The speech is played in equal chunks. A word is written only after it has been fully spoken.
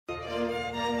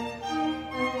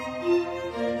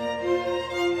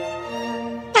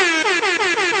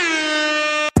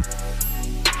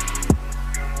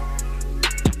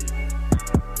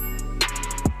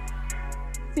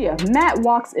Matt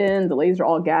walks in, the ladies are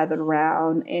all gathered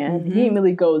around, and he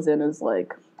immediately goes in as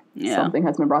like, something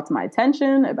has been brought to my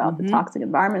attention about the toxic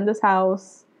environment in this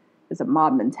house. There's a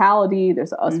mob mentality.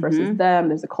 There's a us versus them.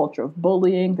 There's a culture of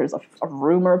bullying. There's a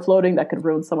rumor floating that could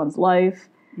ruin someone's life.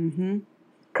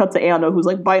 Cut to Anna, who's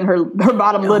like biting her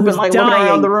bottom lip and like looking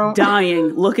around the room.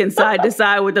 Dying, looking side to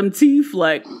side with them teeth,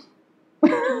 like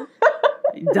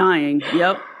dying.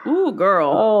 Yep. Ooh, girl.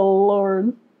 Oh,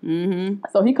 Lord.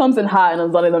 So he comes in hot and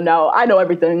is letting them know, I know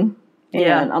everything.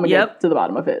 And I'm going to get to the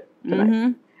bottom of it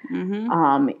tonight.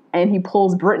 And he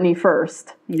pulls Brittany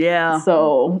first. Yeah.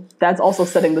 So that's also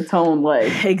setting the tone,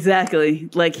 like... Exactly.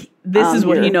 Like, this is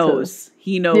what he knows.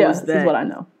 He knows that... this is what I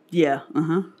know. Yeah.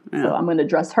 Yeah. So I'm going to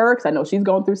address her because I know she's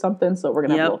going through something. So we're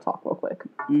going to have a little talk real quick.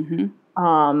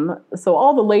 So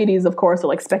all the ladies, of course, are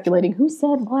like speculating, who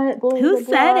said what? Blah, Who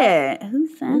said it? Who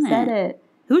said it?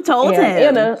 Who told him?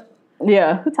 Anna...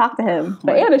 Yeah, who talked to him?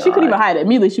 But Anna, she couldn't even hide it.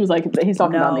 Immediately, she was like, he's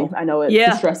talking about me. I know it's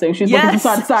distressing. She's looking from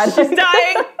side to side. She's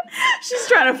dying. She's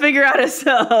trying to figure out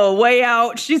a way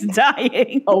out. She's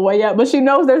dying. A way out. But she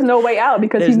knows there's no way out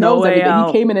because he knows everything.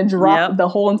 He came in and dropped the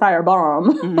whole entire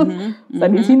bomb.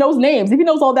 That means he knows names. If he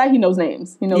knows all that, he knows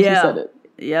names. He knows who said it.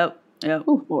 Yep.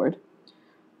 Oh, Lord.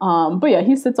 But yeah,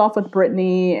 he sits off with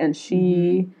Brittany and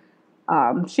she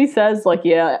says, like,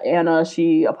 Anna,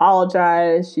 she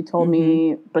apologized. She told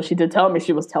me, but she did tell me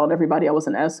she was telling everybody I was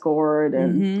an escort.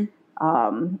 And,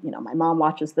 my mom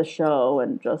watches the show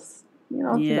and just,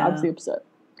 she's obviously upset.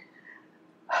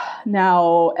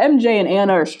 Now, MJ and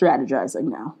Anna are strategizing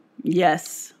now.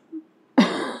 Yes.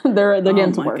 they're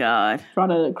getting to work. Oh, my God. Trying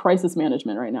to crisis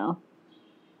management right now.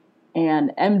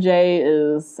 And MJ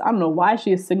is, I don't know why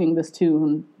she is singing this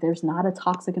tune. There's not a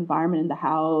toxic environment in the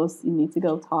house. You need to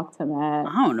go talk to Matt.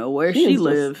 I don't know where she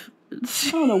live.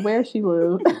 I don't know where she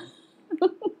lived.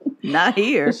 Not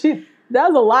here. That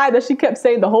was a lie that she kept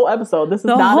saying the whole episode. This is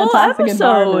not a toxic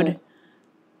environment.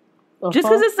 Just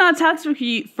because it's not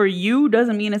toxic for you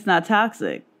doesn't mean it's not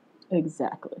toxic.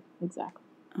 Exactly.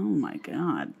 Oh, my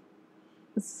God.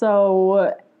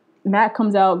 So... Matt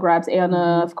comes out, grabs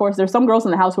Anna. Of course, there's some girls in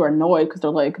the house who are annoyed because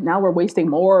they're like, now we're wasting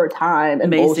more time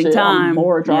and bullshit on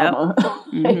more drama.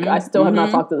 I still have not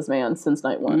talked to this man since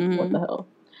night one. What the hell?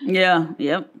 Yeah,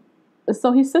 yep.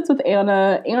 So he sits with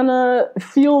Anna. Anna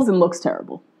feels and looks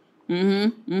terrible.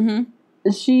 She's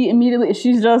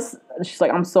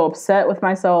like, I'm so upset with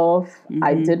myself.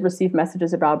 I did receive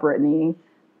messages about Brittany.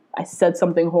 I said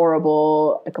something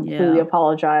horrible. I completely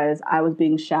apologize. I was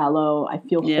being shallow. I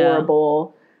feel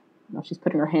horrible. She's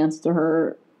putting her hands to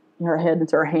her head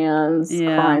into her hands,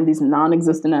 crying these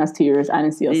non-existent ass tears. I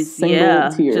didn't see a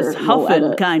single tear. Just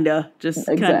huffing, kind of. Just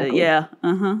kind of,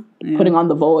 Putting on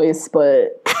the voice,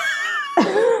 but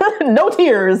no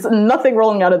tears. Nothing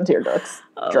rolling out of the tear ducts.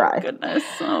 Dry. Oh, goodness.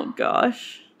 Oh,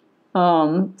 gosh.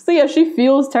 So, yeah, she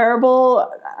feels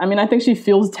terrible. I mean, I think she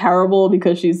feels terrible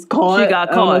because she's caught. She got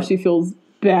caught. I don't know if she feels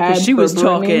bad. She was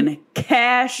Brittany. talking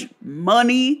cash,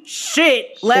 money,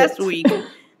 shit last week.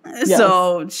 Yes.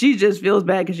 So she just feels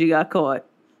bad because she got caught.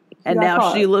 And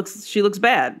now she looks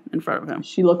bad in front of him.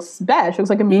 She looks bad. She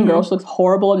looks like a mean girl. She looks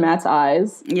horrible in Matt's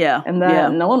eyes. Yeah. And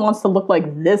then no one wants to look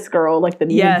like this girl, like the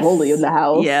mean bully in the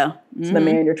house. Yeah. It's the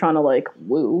man you're trying to like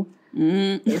woo.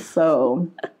 So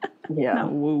yeah.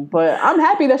 But I'm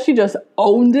happy that she just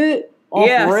owned it off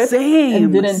rip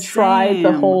and didn't try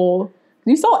the whole.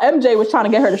 You saw MJ was trying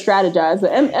to get her to strategize.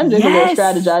 MJ's a little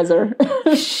strategizer.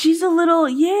 She's a little,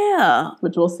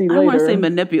 which we'll see later. I don't want to say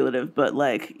manipulative, but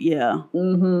like, yeah.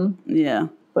 Yeah.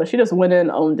 But she just went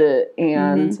in, owned it,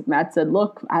 and Matt said,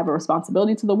 look, I have a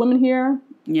responsibility to the women here.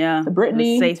 Yeah. To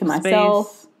Brittany, to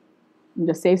myself. In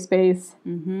the safe space.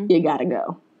 You gotta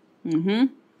go.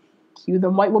 Cue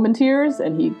them white woman tears,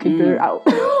 and he kicked her out.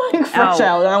 Fresh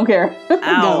out. I don't care.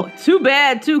 Out. Too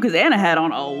bad, too, because Anna had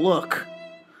on a look.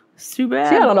 It's too bad.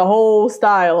 She had on a whole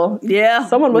style. Yeah.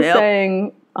 Someone was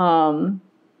saying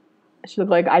she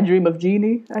looked like I Dream of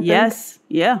Jeannie, I think. Yes.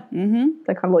 Yeah.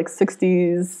 That kind of like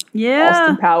 60s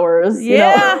Austin Powers.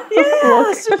 Yeah.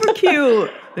 Super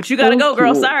cute. But you gotta go,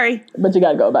 girl. Sorry. But you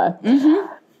gotta go. Bye.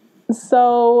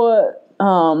 So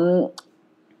now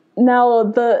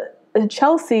the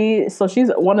Chelsea, so she's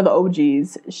one of the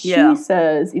OGs. She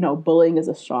says, bullying is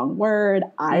a strong word.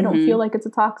 I don't feel like it's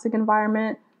a toxic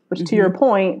environment. Which, to your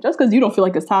point, just because you don't feel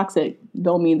like it's toxic,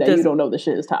 don't mean that you don't know the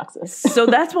shit is toxic. So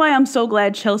that's why I'm so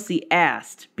glad Chelsea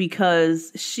asked,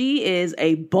 because she is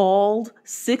a bald,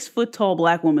 6-foot tall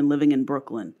black woman living in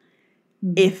Brooklyn.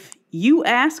 If you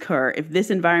ask her if this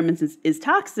environment is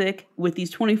toxic with these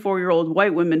 24-year-old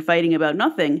white women fighting about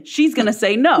nothing, she's going to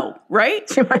say no, right?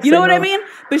 You know what I mean?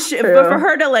 But for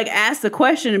her to like ask the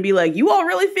question and be like, you all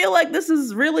really feel like this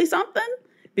is really something?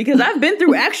 Because I've been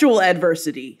through actual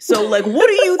adversity. So like, what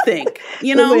do you think?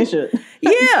 You know?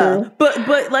 Yeah.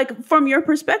 But like from your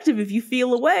perspective, if you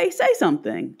feel a way, say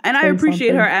something. And I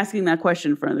appreciate her asking that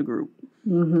question in front of the group.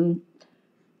 Mm-hmm.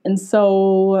 And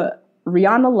so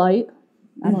Rihanna Light,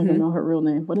 I don't even know her real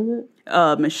name. What is it?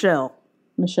 Michelle.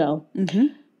 Mm-hmm.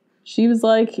 She was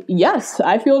like, yes,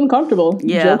 I feel uncomfortable.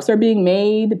 Yeah. Jokes are being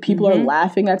made. People are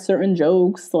laughing at certain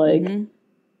jokes. Like,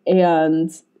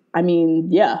 and I mean,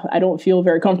 yeah, I don't feel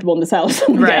very comfortable in this house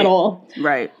at all.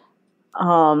 Right.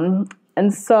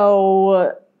 And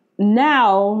so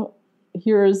now,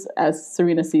 here's, as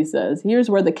Serena C says, here's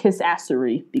where the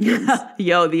kiss-assery begins.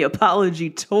 Yo, the apology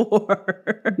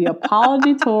tour. The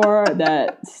apology tour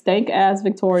that stank-ass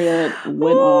Victoria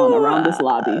went on around this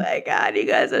lobby. Oh my God, you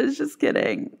guys, I was just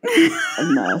kidding. A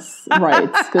mess.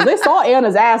 Right. Because they saw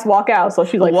Anna's ass walk out, so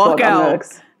she's like, walk out.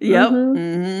 Next. Yep.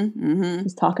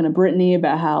 She's talking to Brittany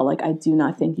about how, like, I do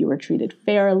not think you were treated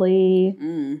fairly.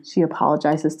 She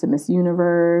apologizes to Miss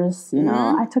Universe. You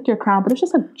know, I took your crown, but it's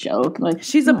just a joke. Like,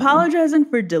 she's apologizing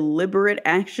for deliberate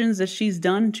actions that she's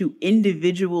done to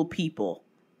individual people.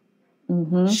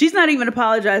 She's not even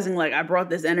apologizing like, I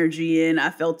brought this energy in, I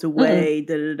felt away,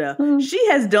 She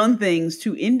has done things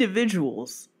to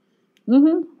individuals.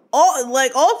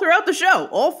 All throughout the show,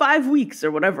 all 5 weeks or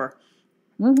whatever.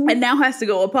 And now has to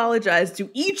go apologize to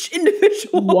each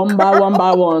individual one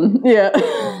by one. Yeah.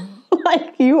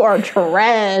 Like, you are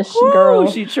trash, girl.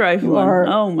 She trifling.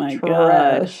 Oh my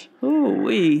trash. God.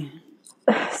 Ooh-wee.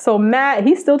 So Matt,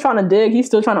 he's still trying to dig. He's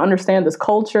still trying to understand this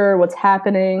culture, what's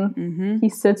happening. He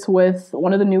sits with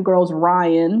one of the new girls,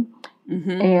 Ryan,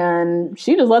 and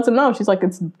she just lets him know. She's like,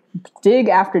 it's dig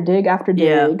after dig after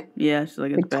dig. Yeah. She's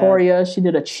like, it's Victoria, bad. She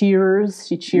did a cheers.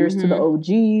 She cheers to the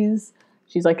OGs.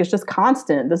 She's like, it's just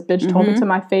constant. This bitch told me to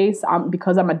my face,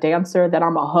 because I'm a dancer, that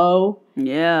I'm a hoe.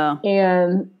 Yeah.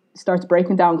 And starts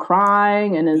breaking down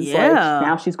crying and is like,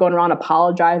 now she's going around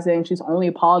apologizing. She's only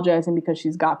apologizing because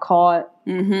she's got caught.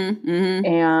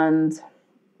 And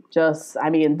just, I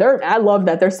mean, I love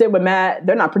that. They're sitting with Matt.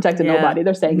 They're not protecting nobody.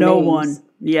 They're saying no names. One.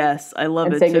 Yes, I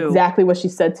love it saying too. Exactly what she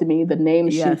said to me, the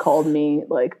names she called me,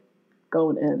 like,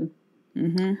 going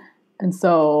in. And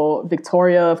so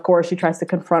Victoria, of course, she tries to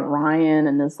confront Ryan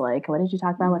and is like, what did you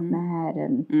talk about with Matt?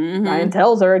 And Ryan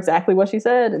tells her exactly what she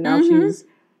said. And now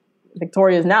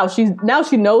Victoria's now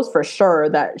she knows for sure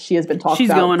that she has been talked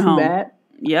about going home. Matt.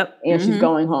 Yep. And she's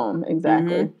going home.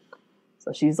 Exactly.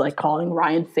 So she's like calling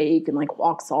Ryan fake and like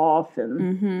walks off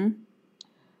and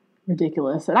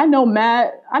ridiculous. And I know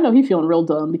he's feeling real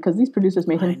dumb because these producers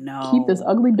made him keep this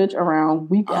ugly bitch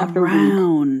around week after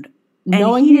week.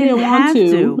 Knowing he didn't want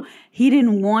to. He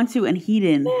didn't want to and he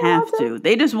didn't have to.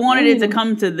 They just wanted it to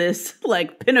come to this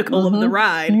like pinnacle of the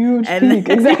ride. Huge peak.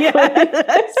 Exactly.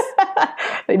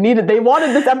 They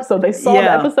wanted this episode. They saw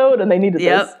the episode and they needed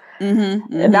this.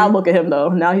 And now look at him though.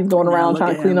 Now he's going around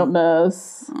trying to clean up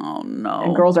mess. Oh no.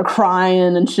 And girls are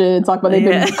crying and shit. Talk about they've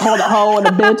been called a hoe and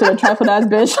a bitch and a trifling ass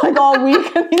bitch like all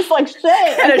week. And he's like, shit.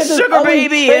 And a sugar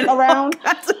baby and around.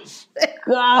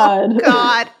 God. Oh,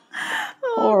 God.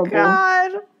 Horrible.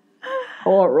 God.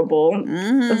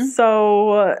 Horrible.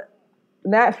 So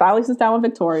Matt finally sits down with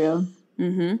Victoria.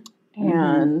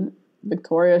 And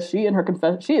Victoria, she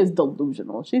is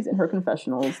delusional. She's in her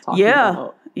confessionals talking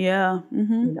about,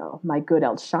 you know, my good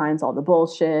outshines all the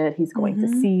bullshit. He's going to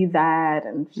see that.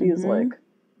 And she is like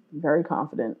very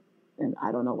confident. And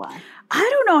I don't know why. I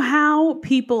don't know how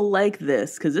people like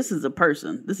this, because this is a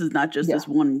person. This is not just this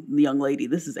one young lady.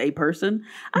 This is a person.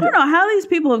 I don't know how these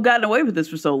people have gotten away with this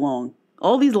for so long.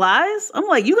 All these lies. I'm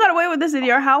like, you got away with this in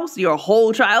your house your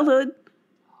whole childhood?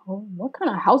 Oh, what kind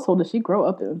of household did she grow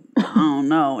up in? Oh,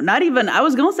 no. Not even, I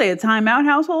was going to say a timeout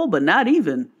household, but not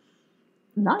even.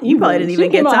 Not even. You probably didn't even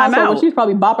get time out. She's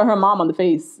probably bopping her mom on the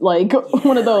face. Like,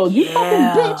 one of those, you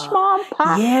fucking bitch, mom,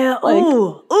 pop. Yeah, like,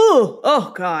 ooh,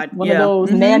 oh, God. One of those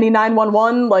nanny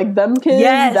 911, like them kids.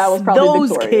 Yes, that was probably those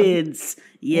Victoria. Kids.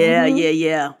 Yeah.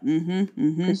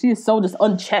 She is so just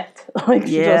unchecked. Like,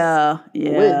 she just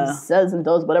lives, says and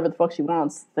does whatever the fuck she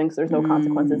wants, thinks there's no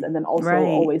consequences, and then also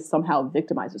always somehow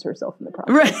victimizes herself in the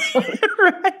process.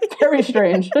 Right. Very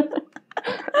strange.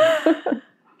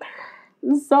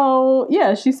 So,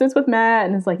 yeah, she sits with Matt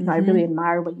and is like, you know, I really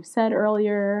admire what you said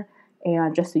earlier.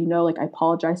 And just so you know, like, I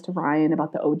apologize to Ryan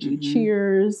about the OG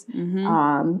cheers.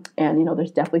 And, you know,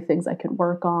 there's definitely things I could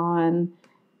work on.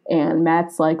 And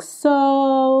Matt's like,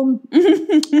 so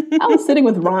I was sitting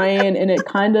with Ryan, and it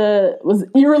kind of was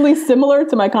eerily similar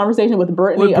to my conversation with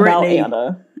Brittany about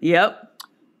Anna. Yep.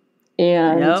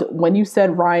 And when you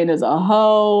said Ryan is a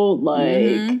hoe,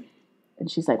 like, and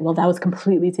she's like, well, that was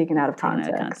completely taken out of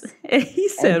context. And he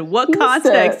said, what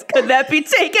context could that be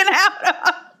taken out of?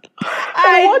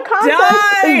 What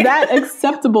context is that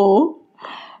acceptable?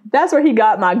 That's where he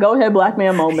got my go ahead black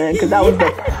man moment, because that was the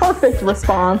perfect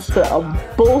response to a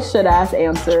bullshit ass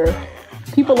answer.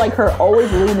 People like her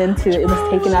always lean into it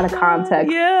was taken out of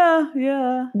context.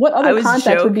 Yeah. What other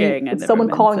context would be someone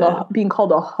being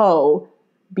called a hoe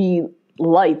be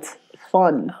light,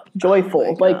 fun,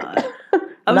 joyful, like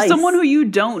of nice. Someone who you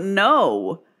don't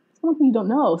know. Someone who you don't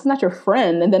know. It's not your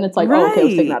friend, and then it's like, oh, okay, it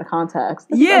was taken out of context.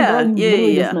 Yeah.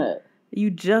 You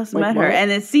just met her,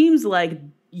 and it seems like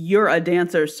you're a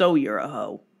dancer, so you're a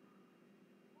hoe.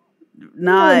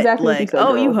 Not exactly like,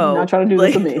 oh, you hoe. Not trying to do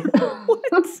this to me.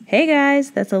 Hey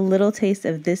guys, that's a little taste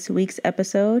of this week's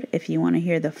episode. If you want to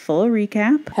hear the full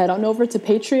recap, head on over to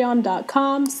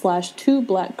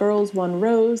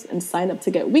patreon.com/2blackgirls1rose and sign up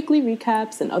to get weekly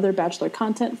recaps and other Bachelor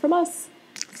content from us.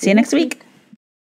 See you next week.